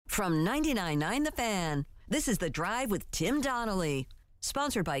From 99.9 The Fan, this is The Drive with Tim Donnelly.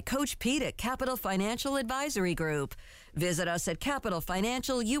 Sponsored by Coach Pete at Capital Financial Advisory Group. Visit us at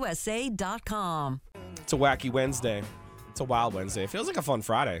capitalfinancialusa.com. It's a wacky Wednesday. It's a wild Wednesday. It feels like a fun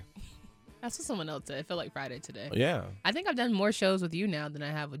Friday. That's what someone else said. I feel like Friday today. Yeah. I think I've done more shows with you now than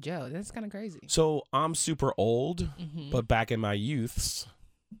I have with Joe. That's kind of crazy. So I'm super old, but back in my youths,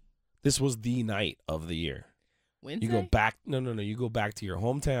 this was the night of the year. Wednesday? You go back. No. You go back to your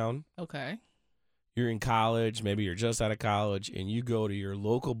hometown. Okay. You're in college. Maybe you're just out of college, and you go to your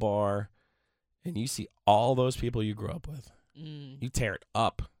local bar, and you see all those people you grew up with. You tear it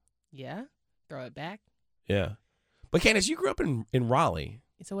up. Yeah? Throw it back? Yeah. But Candace, you grew up in Raleigh.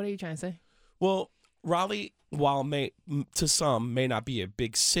 So what are you trying to say? Well, Raleigh, while to some may not be a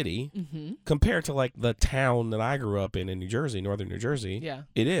big city, compared to like the town that I grew up in New Jersey, northern New Jersey,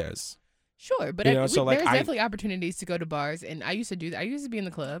 it is. Sure, but there's definitely opportunities to go to bars, and I used to do that. I used to be in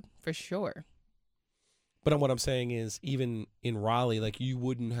the club, for sure. But what I'm saying is, even in Raleigh, like you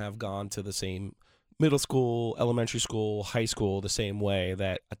wouldn't have gone to the same middle school, elementary school, high school the same way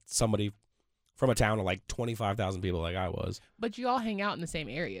that somebody from a town of like 25,000 people like I was. But you all hang out in the same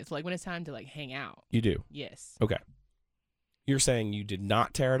areas. Like when it's time to like hang out. You do? Yes. Okay. You're saying you did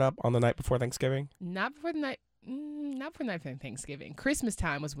not tear it up on the night before Thanksgiving? Not before the night of Thanksgiving. Christmas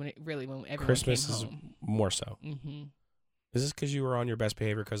time was when everyone Christmas came is home. more so. Is this because you were on your best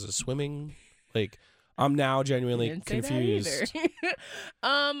behavior because of swimming? Like, I'm now genuinely confused.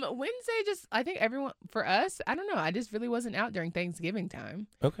 Wednesday, I think everyone, for us, I don't know. I just really wasn't out during Thanksgiving time.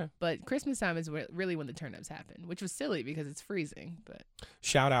 Okay. But Christmas time is really when the turn-ups happen, which was silly because it's freezing. But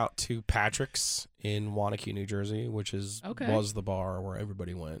shout out to Patrick's in Wanakee, New Jersey, which was the bar where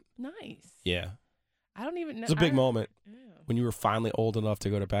everybody went. Nice. Yeah. I don't even know. It's a big moment when you were finally old enough to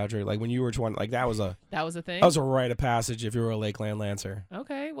go to Patrick. Like when you were 20, like that was a thing. That was a rite of passage if you were a Lakeland Lancer.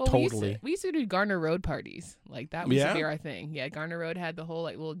 Okay, well, totally. We used to do Garner Road parties. Like that used to be our thing. Yeah, Garner Road had the whole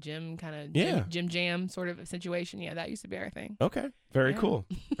like little gym kind of gym jam sort of situation. Yeah, that used to be our thing. Okay, very cool,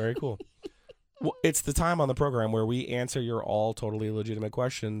 very cool. Well, it's the time on the program where we answer your all totally legitimate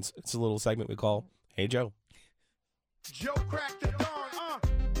questions. It's a little segment we call "Hey Joe." Joe cracked the dawn.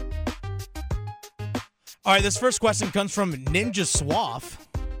 All right, this first question comes from Ninja Swaff.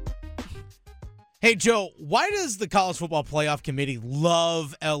 Hey, Joe, why does the College Football Playoff Committee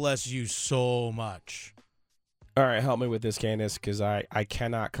love LSU so much? All right, help me with this, Candace, because I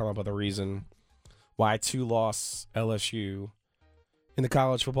cannot come up with a reason why 2-loss LSU in the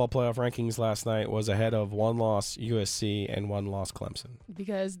College Football Playoff rankings last night was ahead of 1-loss USC and 1-loss Clemson.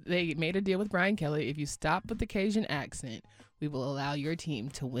 Because they made a deal with Brian Kelly. If you stop with the Cajun accent, we will allow your team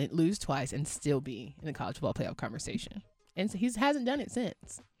to lose twice and still be in the college football playoff conversation. And so he hasn't done it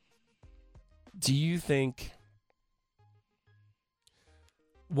since. Do you think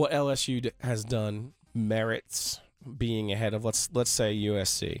what LSU has done merits being ahead of, let's say,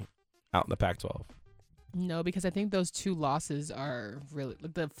 USC out in the Pac-12? No, because I think those 2 losses are really –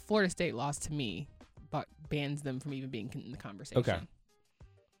 the Florida State loss to me bans them from even being in the conversation. Okay.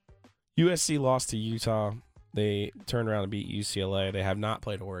 USC lost to Utah. They turned around and beat UCLA. They have not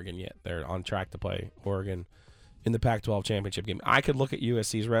played Oregon yet. They're on track to play Oregon in the Pac-12 championship game. I could look at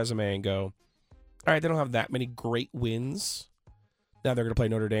USC's resume and go, all right, they don't have that many great wins. Now they're going to play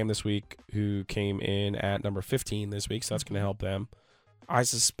Notre Dame this week, who came in at number 15 this week, so that's going to help them. I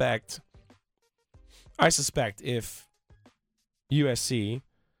suspect if USC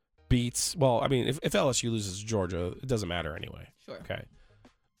beats, well, I mean, if LSU loses to Georgia, it doesn't matter anyway. Sure. Okay.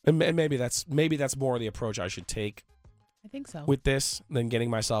 And maybe that's more the approach I should take. I think so. With this than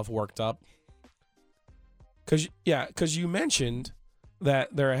getting myself worked up. Because you mentioned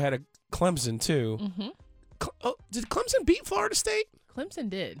that they're ahead of Clemson too. Did Clemson beat Florida State?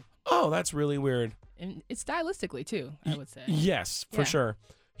 Clemson did. Oh, that's really weird. And it's stylistically too, I would say. Yes, for sure.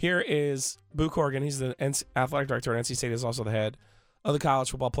 Here is Boo Corrigan. He's the athletic director at NC State. Is also the head of the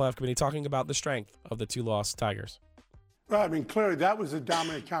College Football Playoff Committee, talking about the strength of the 2-loss Tigers. Well, I mean, clearly that was a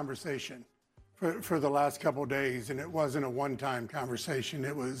dominant conversation for the last couple of days, and it wasn't a one-time conversation.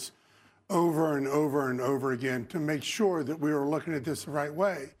 It was over and over and over again to make sure that we were looking at this the right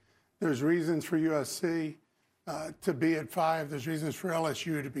way. There's reasons for USC to be at 5. There's reasons for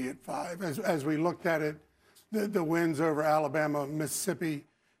LSU to be at 5. As we looked at it, the wins over Alabama, Mississippi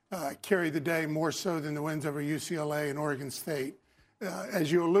carried the day more so than the wins over UCLA and Oregon State.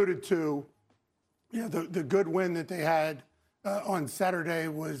 As you alluded to, the good win that they had on Saturday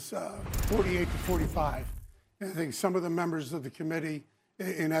was 48-45. And I think some of the members of the committee,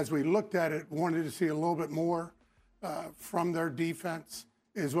 and as we looked at it, wanted to see a little bit more from their defense,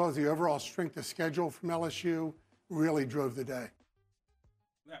 as well as the overall strength of schedule from LSU, really drove the day.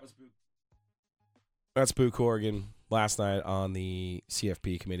 That's Boo Corrigan last night on the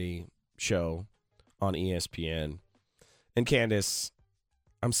CFP committee show on ESPN. And Candace,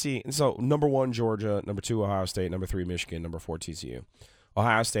 I'm seeing, so number 1, Georgia, number 2, Ohio State, number 3, Michigan, number 4, TCU.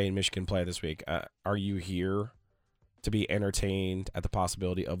 Ohio State and Michigan play this week. Are you here to be entertained at the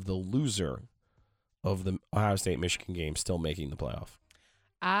possibility of the loser of the Ohio State-Michigan game still making the playoff?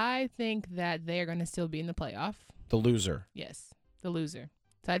 I think that they're going to still be in the playoff. The loser? Yes, the loser.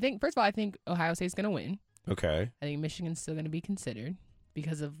 So I think, first of all, I think Ohio State's going to win. Okay. I think Michigan's still going to be considered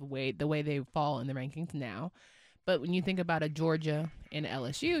because of the way they fall in the rankings now. But when you think about a Georgia and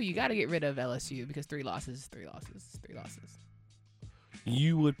LSU, you got to get rid of LSU because 3 losses.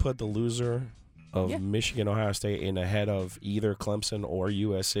 You would put the loser of Michigan, Ohio State in ahead of either Clemson or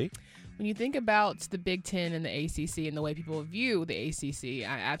USC? When you think about the Big Ten and the ACC and the way people view the ACC,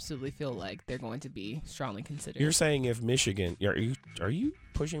 I absolutely feel like they're going to be strongly considered. You're saying if Michigan, are you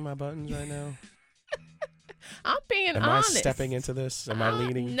pushing my buttons right now? I'm being honest. Am I stepping into this? Am I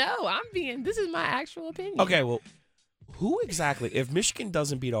leading? No, this is my actual opinion. Okay, well, who exactly, if Michigan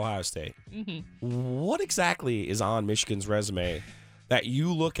doesn't beat Ohio State, what exactly is on Michigan's resume that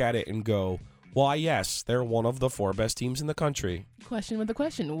you look at it and go, why, yes, they're one of the 4 best teams in the country? Question with a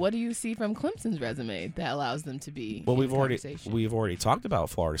question. What do you see from Clemson's resume that allows them to be Well, in we've conversation? already talked about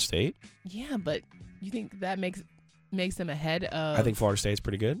Florida State. Yeah, but you think that makes them ahead of... I think Florida State's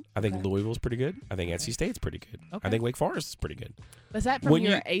pretty good. I think Louisville's pretty good. I think NC State's pretty good. Okay. I think Wake Forest is pretty good. Is that from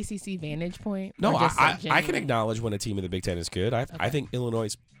your ACC vantage point? No, or just I can genuinely? acknowledge when a team in the Big Ten is good. I think Illinois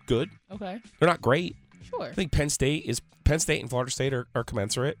is good. Okay. They're not great. Sure. I think Penn State and Florida State are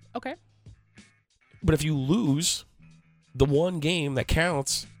commensurate. Okay. But if you lose the one game that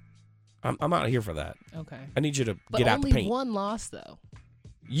counts, I'm not here for that. Okay. I need you to But get out the only paint. one loss, though.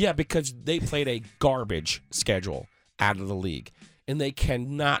 Yeah, because they played a garbage schedule out of the league, and they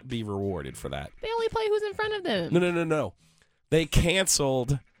cannot be rewarded for that. They only play who's in front of them. No. They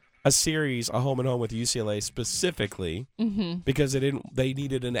canceled a series, a home and home with UCLA specifically because they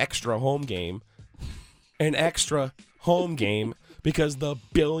needed an extra home game. Because the $1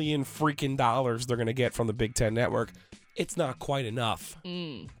 billion freaking dollars they're going to get from the Big Ten Network, it's not quite enough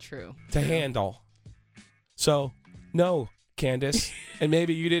True. to handle. So, no, Candace, and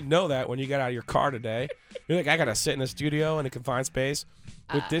maybe you didn't know that when you got out of your car today. You're like, I got to sit in a studio in a confined space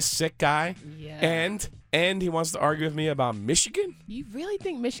with this sick guy, Yeah. and he wants to argue with me about Michigan? You really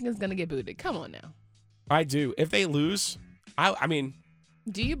think Michigan's going to get booted? Come on now. I do. If they lose, I mean...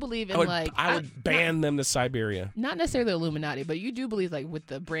 Do you believe in I would ban them to Siberia. Not necessarily the Illuminati, but you do believe with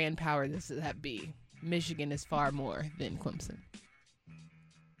the brand power that be, Michigan is far more than Clemson.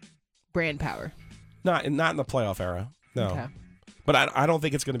 Brand power. Not in the playoff era. No. Okay. But I don't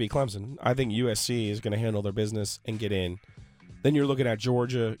think it's going to be Clemson. I think USC is going to handle their business and get in. Then you're looking at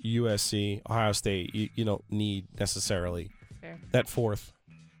Georgia, USC, Ohio State. You don't need necessarily that 4th.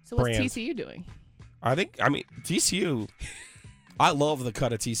 So what's brand. TCU doing? TCU... I love the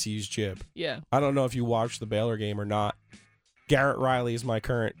cut of TCU's jib. Yeah. I don't know if you watched the Baylor game or not. Garrett Riley is my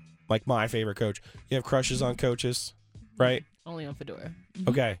favorite coach. You have crushes on coaches, right? Only on Fedora.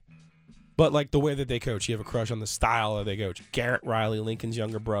 Okay. But the way that they coach, you have a crush on the style that they coach. Garrett Riley, Lincoln's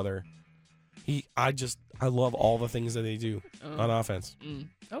younger brother. I love all the things that they do on offense.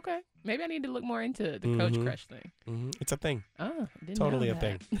 Okay. Maybe I need to look more into the coach crush thing. It's a thing. Oh, didn't Totally know a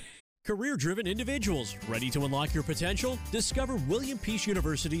thing. that. Career-driven individuals ready to unlock your potential? Discover William Peace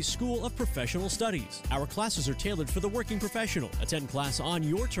University's School of Professional Studies. Our classes are tailored for the working professional. Attend class on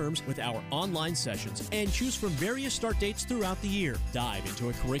your terms with our online sessions and choose from various start dates throughout the year. Dive into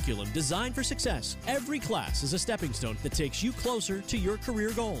a curriculum designed for success. Every class is a stepping stone that takes you closer to your career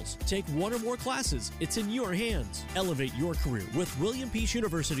goals. Take one or more classes. It's in your hands. Elevate your career with William Peace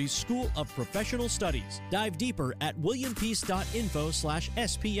University's School of Professional Studies. Dive deeper at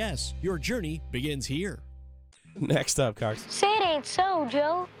williampeace.info/SPS. Your journey begins here. Next up, Cox. Say it ain't so,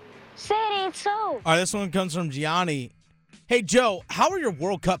 Joe. Say it ain't so. All right, this one comes from Gianni. Hey, Joe, how are your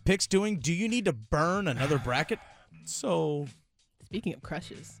World Cup picks doing? Do you need to burn another bracket? So, Speaking of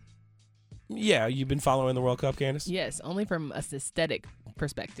crushes. yeah, you've been following the World Cup, Candace? Yes, only from a aesthetic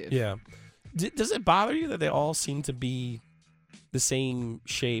perspective. Yeah. Does it bother you that they all seem to be the same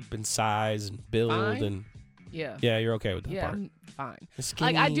shape and size and build? Fine. And Yeah. yeah, you're okay with that Yeah, part? I'm fine.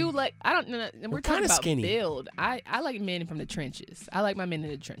 Skinny. I do I don't know. We're talking kinda about skinny. build. I like men from the trenches. I like my men in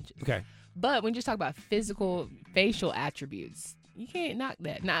the trenches. Okay. But when you just talk about physical, facial attributes, You can't knock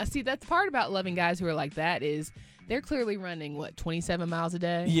that. Now, see, that's part about loving guys who are like that is they're clearly running, 27 miles a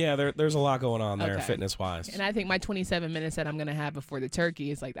day? Yeah, there's a lot going on there Okay. fitness-wise. And I think my 27 minutes that I'm going to have before the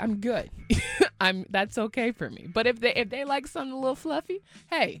turkey is like, I'm good. That's okay for me. But if they like something a little fluffy,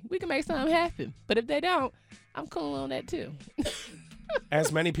 hey, we can make something happen. But if they don't, I'm cool on that too.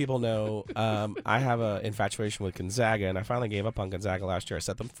 As many people know, I have an infatuation with Gonzaga, and I finally gave up on Gonzaga last year. I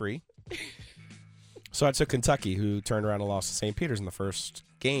set them free. So I took Kentucky, who turned around and lost to St. Peter's in the first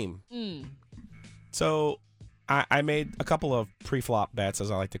game. So I made a couple of pre-flop bets,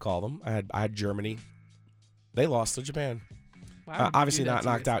 as I like to call them. I had Germany. They lost to Japan. Obviously not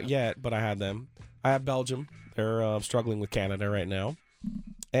knocked out yet, but I had them. I have Belgium. They're struggling with Canada right now.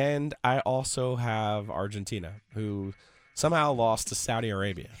 And I also have Argentina, who somehow lost to Saudi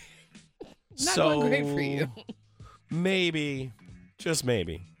Arabia. Not going great for you. Maybe, just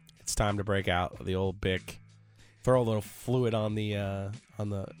maybe, it's time to break out the old Bic, throw a little fluid on the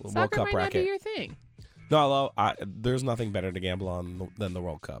World Soccer Cup might bracket. not be your thing. No, there's nothing better to gamble on than the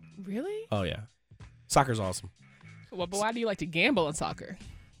World Cup. Really? Oh yeah, soccer's awesome. Well, but why do you like to gamble on soccer?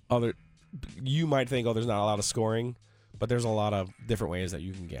 You might think, there's not a lot of scoring, but there's a lot of different ways that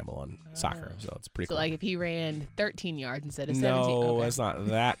you can gamble on soccer, so it's pretty cool. So, like, if he ran 13 yards instead of 17? No, Okay. it's not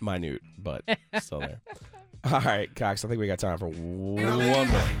that minute, but still there. All right, Cox, I think we got time for one more.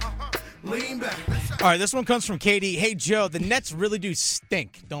 All right, this one comes from Katie. Hey, Joe, the Nets really do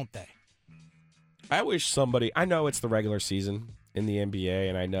stink, don't they? I wish I know it's the regular season in the NBA,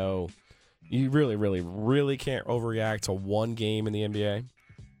 and I know you really, really, really can't overreact to one game in the NBA.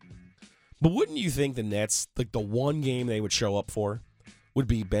 But wouldn't you think the Nets, like the one game they would show up for, would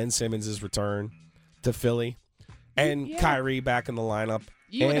be Ben Simmons' return to Philly, and Kyrie back in the lineup,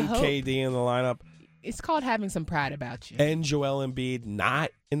 and KD in the lineup? It's called having some pride about you. And Joel Embiid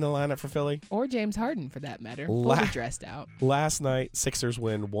not in the lineup for Philly. Or James Harden, for that matter. Fully dressed out. Last night, Sixers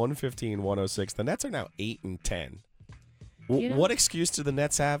win 115-106. The Nets are now 8-10. What excuse do the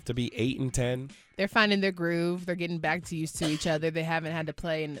Nets have to be 8-10? They're finding their groove. They're getting back to used to each other. They haven't had to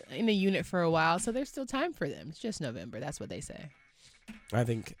play in a unit for a while, so there's still time for them. It's just November. That's what they say. I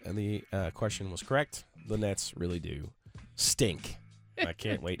think the question was correct. The Nets really do stink. I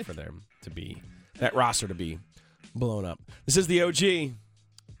can't wait for them to be that roster to be blown up. This is the OG.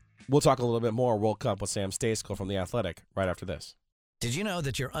 We'll talk a little bit more World Cup with Sam Stejskal from The Athletic right after this. Did you know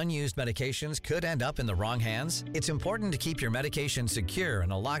that your unused medications could end up in the wrong hands? It's important to keep your medication secure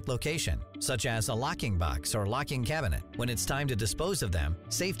in a locked location, such as a locking box or locking cabinet. When it's time to dispose of them,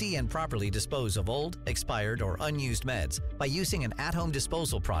 safety and properly dispose of old, expired, or unused meds by using an at-home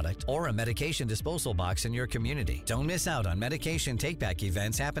disposal product or a medication disposal box in your community. Don't miss out on medication take-back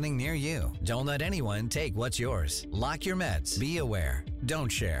events happening near you. Don't let anyone take what's yours. Lock your meds. Be aware.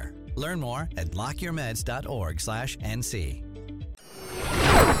 Don't share. Learn more at lockyourmeds.org/NC.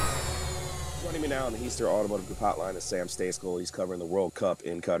 Joining me now on the Easter Automotive Group Hotline is Sam Stejskal. He's covering the World Cup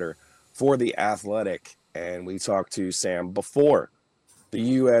in Qatar for The Athletic. And we talked to Sam before the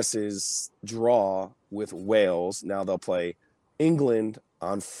U.S.'s draw with Wales. Now they'll play England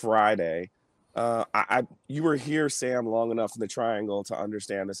on Friday. You were here, Sam, long enough in the triangle to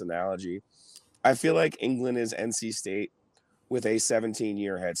understand this analogy. I feel like England is NC State with a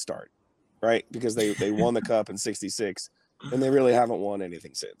 17-year head start, right? Because they won the Cup in '66, and they really haven't won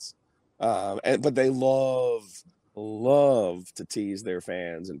anything since. But they love to tease their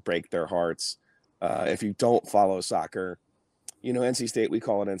fans and break their hearts. If you don't follow soccer, NC State, we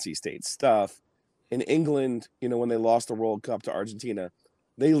call it NC State stuff. In England, when they lost the World Cup to Argentina,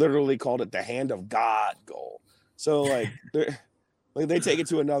 they literally called it the hand of God goal. So they take it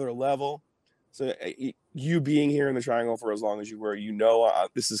to another level. So you being here in the triangle for as long as you were,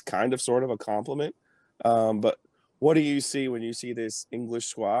 this is kind of sort of a compliment. But what do you see when you see this English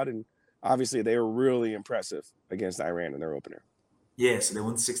squad? And obviously they were really impressive against Iran in their opener. Yeah, so they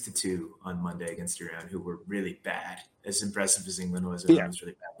won 6-2 on Monday against Iran, who were really bad. As impressive as England was, Iran was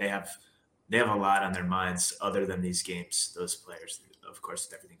really bad. They have a lot on their minds other than these games, those players, of course,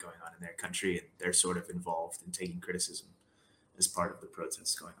 with everything going on in their country, and they're sort of involved in taking criticism as part of the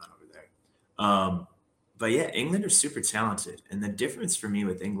protests going on over there. But yeah, England are super talented. And the difference for me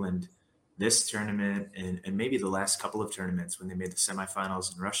with England this tournament and maybe the last couple of tournaments when they made the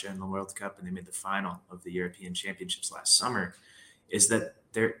semifinals in Russia in the World Cup and they made the final of the European Championships last summer is that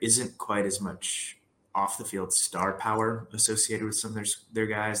there isn't quite as much off the field star power associated with some of their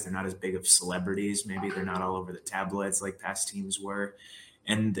guys. They're not as big of celebrities. Maybe they're not all over the tabloids like past teams were.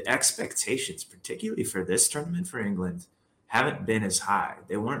 And the expectations, particularly for this tournament for England, haven't been as high.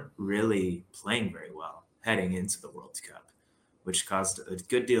 They weren't really playing very well heading into the World Cup, which caused a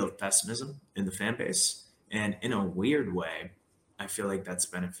good deal of pessimism in the fan base. And in a weird way, I feel like that's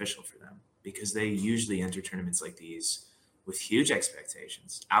beneficial for them because they usually enter tournaments like these with huge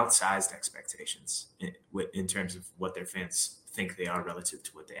expectations, outsized expectations in terms of what their fans think they are relative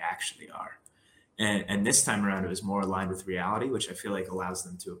to what they actually are. And this time around, it was more aligned with reality, which I feel like allows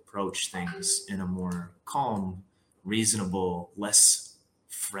them to approach things in a more calm, reasonable, less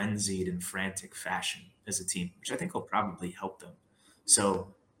frenzied and frantic fashion as a team, which I think will probably help them.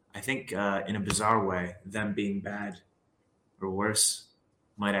 So I think in a bizarre way, them being bad or worse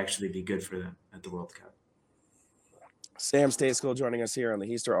might actually be good for them at the World Cup. Sam Stejskal joining us here on the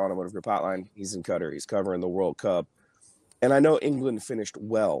Heister Automotive Group Hotline. He's in Qatar. He's covering the World Cup. And I know England finished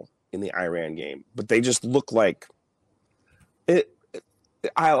well in the Iran game, but they just look like it.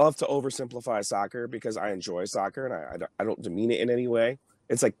 I love to oversimplify soccer because I enjoy soccer and I don't demean it in any way.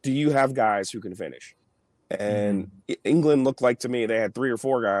 It's like, do you have guys who can finish? And England looked like to me they had 3 or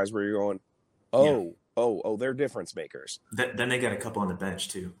 4 guys where you're going, they're difference makers. Then they got a couple on the bench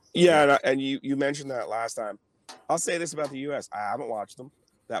too. Yeah, and you mentioned that last time. I'll say this about the U.S. I haven't watched them.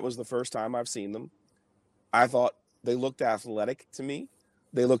 That was the first time I've seen them. I thought they looked athletic to me.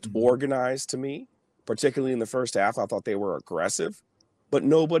 They looked organized to me, particularly in the first half. I thought they were aggressive, but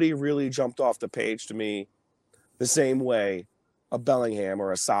nobody really jumped off the page to me the same way a Bellingham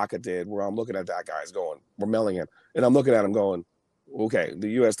or a Saka did, where I'm looking at that guy's going, or Bellingham, and I'm looking at him going, okay,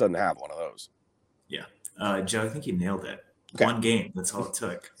 the U.S. doesn't have one of those. Yeah. Joe, I think you nailed it. Okay. One game. That's all it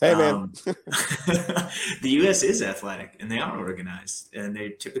took. Hey, man. The U.S. is athletic, and they are organized, and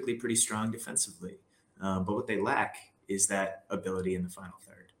they're typically pretty strong defensively. But what they lack is that ability in the final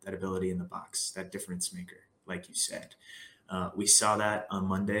third, that ability in the box, that difference maker, like you said. We saw that on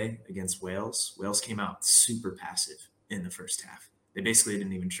Monday against Wales. Wales came out super passive in the first half. They basically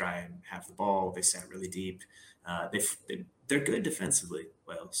didn't even try and have the ball. They sat really deep. They're good defensively,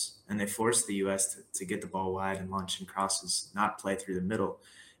 Wales, and they forced the U.S. to get the ball wide and launch in crosses, not play through the middle,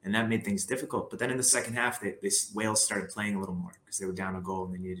 and that made things difficult. But then in the second half, Wales started playing a little more because they were down a goal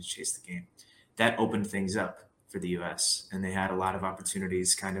and they needed to chase the game. That opened things up for the U.S., and they had a lot of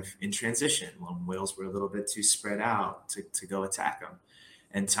opportunities kind of in transition when Wales were a little bit too spread out to go attack them.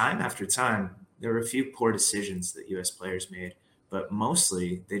 And time after time, there were a few poor decisions that U.S. players made, but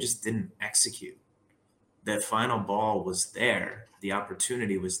mostly they just didn't execute. That final ball was there, the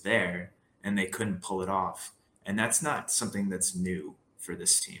opportunity was there, and they couldn't pull it off. And that's not something that's new for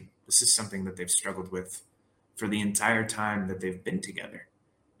this team. This is something that they've struggled with for the entire time that they've been together.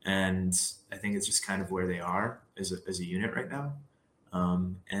 And I think it's just kind of where they are as a unit right now.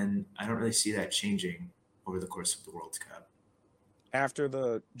 And I don't really see that changing over the course of the World Cup. After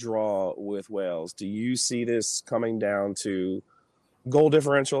the draw with Wales, do you see this coming down to goal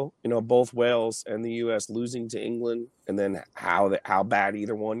differential, both Wales and the U.S. losing to England, and then how bad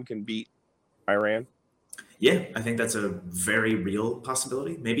either one can beat Iran? Yeah, I think that's a very real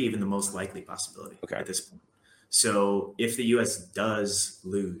possibility, maybe even the most likely possibility at this point. So if the U.S. does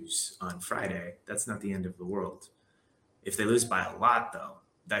lose on Friday, that's not the end of the world. If they lose by a lot, though,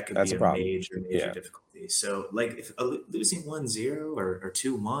 that could be a major difficulty. So like if losing 1-0 or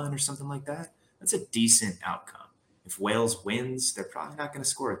 2-1 or something like that, that's a decent outcome. If Wales wins, they're probably not going to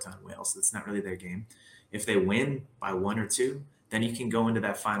score a ton of Wales. That's not really their game. If they win by 1 or 2, then you can go into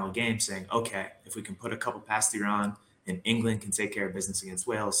that final game saying, okay, if we can put a couple past Iran and England can take care of business against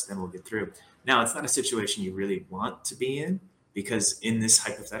Wales, then we'll get through. Now, it's not a situation you really want to be in because in this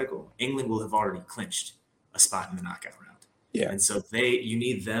hypothetical, England will have already clinched a spot in the knockout round. Yeah. And so you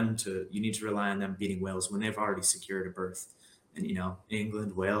need to rely on them beating Wales when they've already secured a berth. And,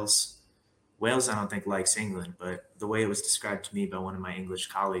 England, Wales, I don't think likes England, but the way it was described to me by one of my English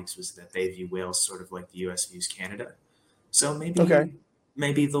colleagues was that they view Wales sort of like the U.S. views Canada. So maybe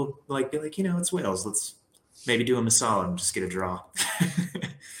they'll be like, it's Wales. Let's maybe do them a solid and just get a draw.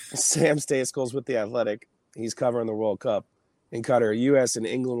 Sam Stejskal's with The Athletic. He's covering the World Cup in Qatar. U.S. and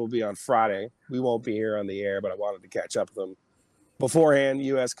England will be on Friday. We won't be here on the air, but I wanted to catch up with them beforehand.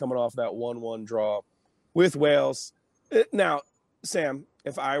 U.S. coming off that 1-1 draw with Wales. Now, Sam,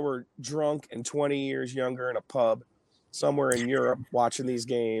 if I were drunk and 20 years younger in a pub somewhere in Europe watching these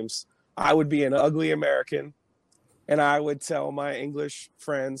games, I would be an ugly American, and I would tell my English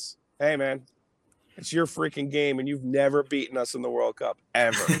friends, hey, man, it's your freaking game, and you've never beaten us in the World Cup,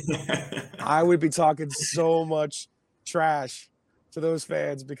 ever. I would be talking so much trash to those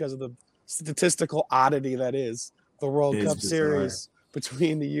fans because of the statistical oddity that is the World Cup series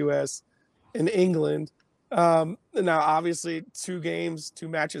between the U.S. and England. Now, obviously, 2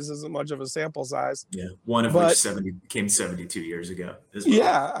 matches isn't much of a sample size. Yeah, one of which came 72 years ago as well.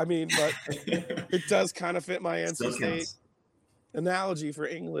 Yeah, I mean, but it does kind of fit my NC State analogy for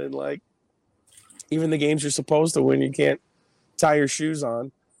England. Like, even the games you're supposed to win, you can't tie your shoes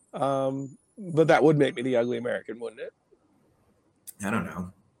on. But that would make me the ugly American, wouldn't it? I don't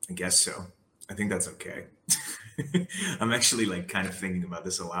know. I guess so. I think that's okay. I'm actually like kind of thinking about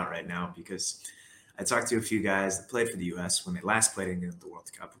this a lot right now because I talked to a few guys that played for the U.S. when they last played in the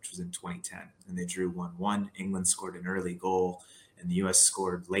World Cup, which was in 2010, and they drew 1-1. England scored an early goal, and the U.S.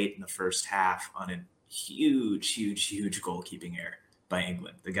 scored late in the first half on a huge goalkeeping error by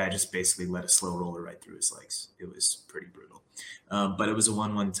England. The guy just basically let a slow roller right through his legs. It was pretty brutal. But it was a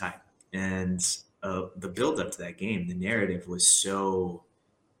 1-1 tie. And the build-up to that game, the narrative was so,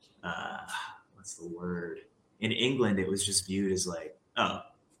 what's the word? In England, it was just viewed as like, oh,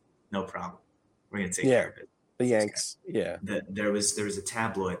 no problem. We're going to take care of it. The Yanks, yeah. There was a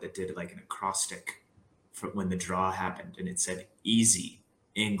tabloid that did like an acrostic for when the draw happened, and it said, easy,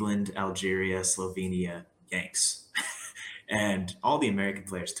 England, Algeria, Slovenia, Yanks. And all the American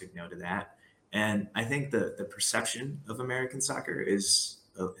players took note of that. And I think the perception of American soccer is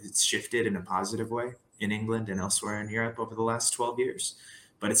it's shifted in a positive way in England and elsewhere in Europe over the last 12 years.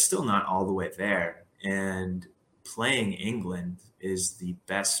 But it's still not all the way there. And playing England is the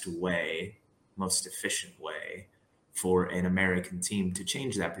best way, most efficient way for an American team to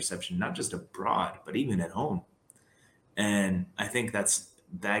change that perception, not just abroad, but even at home. And I think that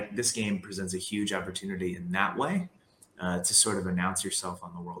this game presents a huge opportunity in that way to sort of announce yourself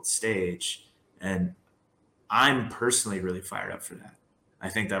on the world stage. And I'm personally really fired up for that. I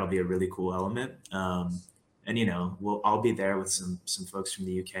think that'll be a really cool element. And, you know, I'll be there with some folks from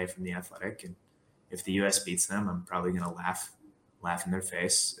the UK, from The Athletic. And if the US beats them, I'm probably going to laugh in their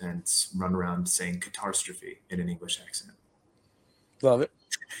face and run around saying catastrophe in an English accent. Love it.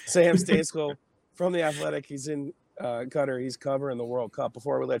 Sam Stejskal from The Athletic. He's in Qatar. He's covering the World Cup.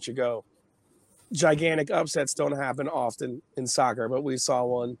 Before we let you go, gigantic upsets don't happen often in soccer, but we saw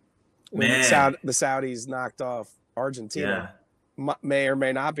one when the Saudis knocked off Argentina. May or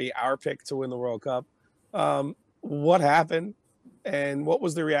may not be our pick to win the World Cup. What happened, and what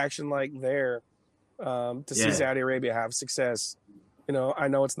was the reaction like there to see Saudi Arabia have success? You know, I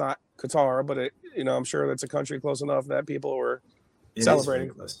know it's not Qatar, but I'm sure that's a country close enough that people were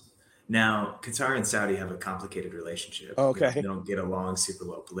celebrating. Now, Qatar and Saudi have a complicated relationship. Okay. They don't get along super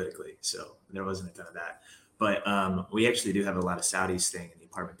well politically, so there wasn't a ton of that. But we actually do have a lot of Saudis staying in the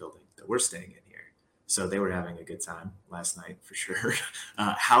apartment building that we're staying in here. So they were having a good time last night for sure.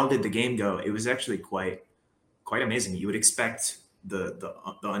 How did the game go? It was actually quite amazing. You would expect the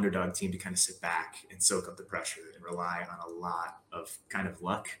underdog team to kind of sit back and soak up the pressure and rely on a lot of kind of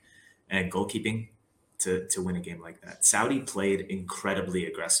luck and goalkeeping to win a game like that. Saudi played incredibly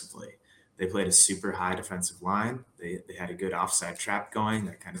aggressively. They played a super high defensive line. They had a good offside trap going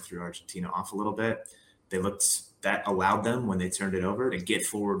that kind of threw Argentina off a little bit. That allowed them, when they turned it over, to get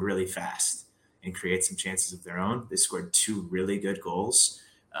forward really fast and create some chances of their own. They scored 2 really good goals.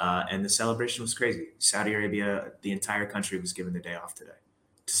 And the celebration was crazy. Saudi Arabia, the entire country was given the day off today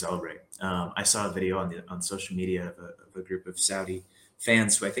to celebrate. I saw a video on social media of a group of Saudi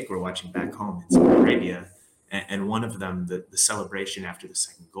fans who I think were watching back home in Saudi Arabia. And one of them, the celebration after the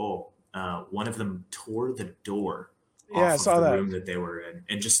second goal, one of them tore the door off of the room that they were in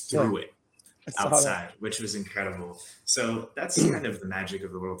and just threw it outside, which was incredible. So that's kind of the magic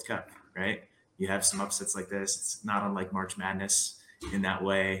of the World Cup, right? You have some upsets like this. It's not unlike March Madness in that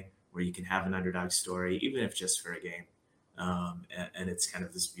way, where you can have an underdog story, even if just for a game. And it's kind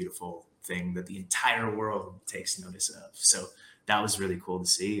of this beautiful thing that the entire world takes notice of. So that was really cool to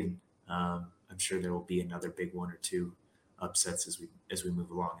see. And I'm sure there will be another big one or two upsets as we move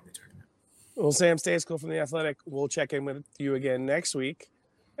along in the tournament. Well, Sam Stejskal from The Athletic, we'll check in with you again next week.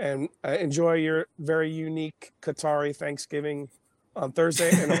 And enjoy your very unique Qatari Thanksgiving on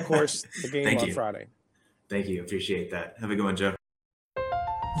Thursday, and of course the game on Friday. Thank you. Appreciate that. Have a good one, Joe.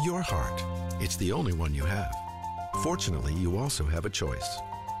 Your heart. It's the only one you have. Fortunately, you also have a choice.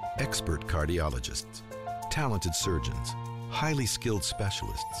 Expert cardiologists, talented surgeons, highly skilled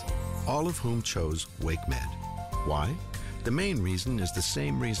specialists, all of whom chose WakeMed. Why? The main reason is the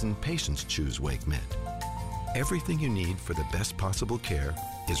same reason patients choose WakeMed. Everything you need for the best possible care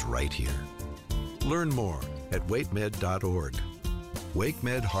is right here. Learn more at wakemed.org.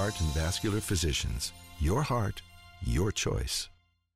 WakeMed Heart and Vascular Physicians. Your heart, your choice.